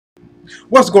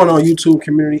What's going on, YouTube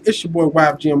community? It's your boy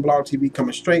YfgmBlogTv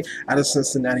coming straight out of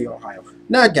Cincinnati, Ohio.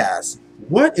 Now, guys,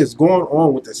 what is going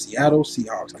on with the Seattle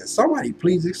Seahawks? Can somebody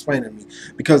please explain to me?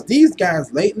 Because these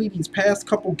guys lately, these past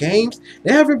couple games,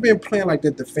 they haven't been playing like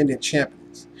the defending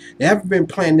champions. They haven't been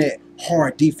playing that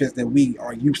hard defense that we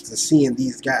are used to seeing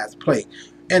these guys play.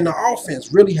 And the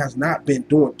offense really has not been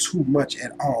doing too much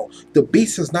at all. The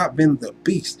beast has not been the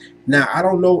beast. Now, I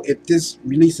don't know if this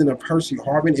releasing of Percy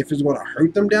Harvin, if it's going to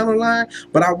hurt them down the line,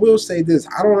 but I will say this.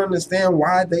 I don't understand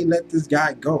why they let this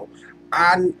guy go.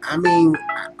 I mean,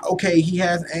 okay, he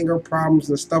has anger problems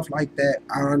and stuff like that.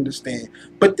 I understand.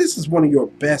 But this is one of your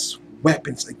best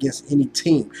weapons against any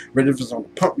team, whether it's on the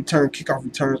punt return, kickoff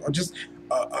returns, or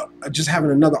just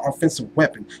having another offensive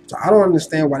weapon. So I don't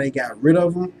understand why they got rid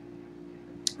of him.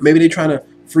 Maybe they're trying to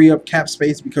free up cap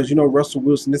space because, you know, Russell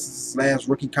Wilson, this is his last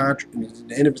rookie contract,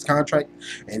 the end of his contract,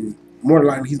 and more than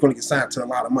likely he's going to get signed to a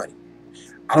lot of money.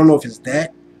 I don't know if it's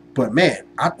that, but, man,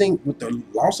 I think with the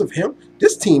loss of him,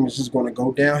 this team is just going to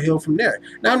go downhill from there.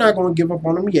 Now, I'm not going to give up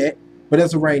on them yet, but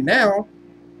as of right now,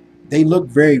 they look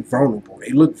very vulnerable.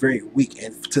 They look very weak,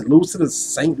 and to lose to the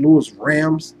St. Louis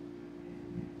Rams,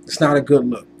 it's not a good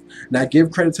look. Now,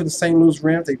 give credit to the St. Louis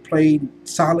Rams. They played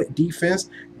solid defense.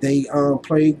 They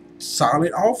played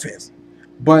solid offense.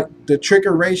 But the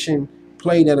trickeration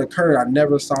play that occurred, I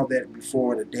never saw that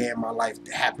before in a day in my life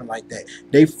to happen like that.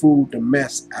 They fooled the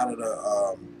mess out of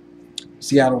the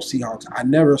Seattle Seahawks. I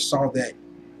never saw that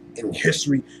in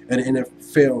history of the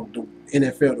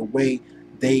NFL, the way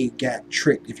they got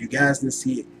tricked. If you guys didn't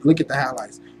see it, look at the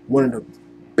highlights. One of the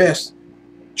best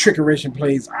trickeration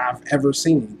plays I've ever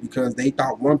seen, because they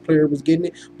thought one player was getting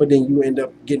it, but then you end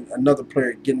up getting another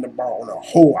player getting the ball on the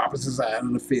whole opposite side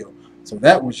of the field. So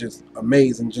that was just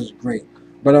amazing, just great.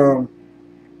 But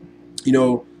you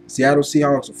know, Seattle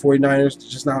Seahawks, the 49ers,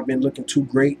 just not been looking too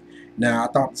great. Now, I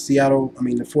thought the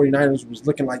 49ers was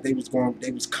looking like they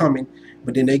was coming,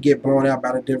 but then they get blown out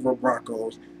by the Denver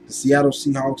Broncos. The Seattle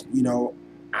Seahawks, you know,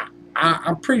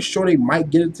 I'm pretty sure they might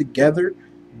get it together,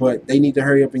 but they need to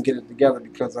hurry up and get it together,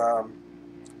 because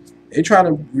they try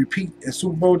to repeat as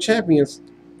Super Bowl champions.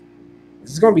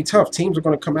 This is going to be tough. Teams are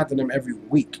going to come after them every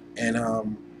week, and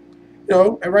you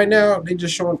know, and right now they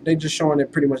just showing that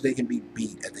pretty much they can be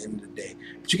beat at the end of the day.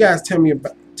 But you guys tell me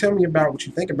about what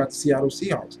you think about the Seattle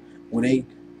Seahawks. Will they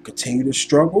continue to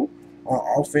struggle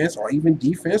on offense or even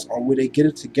defense, or will they get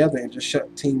it together and just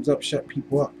shut teams up, shut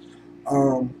people up?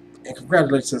 And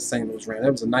congratulations to the St. Louis Rams.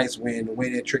 That was a nice win. The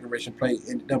way that trickeration played,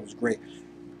 and that was great.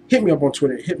 Hit me up on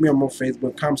Twitter. Hit me up on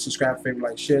Facebook. Comment, subscribe, favorite,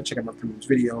 like, share. Check out my previous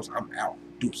videos. I'm out.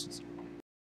 Deuces.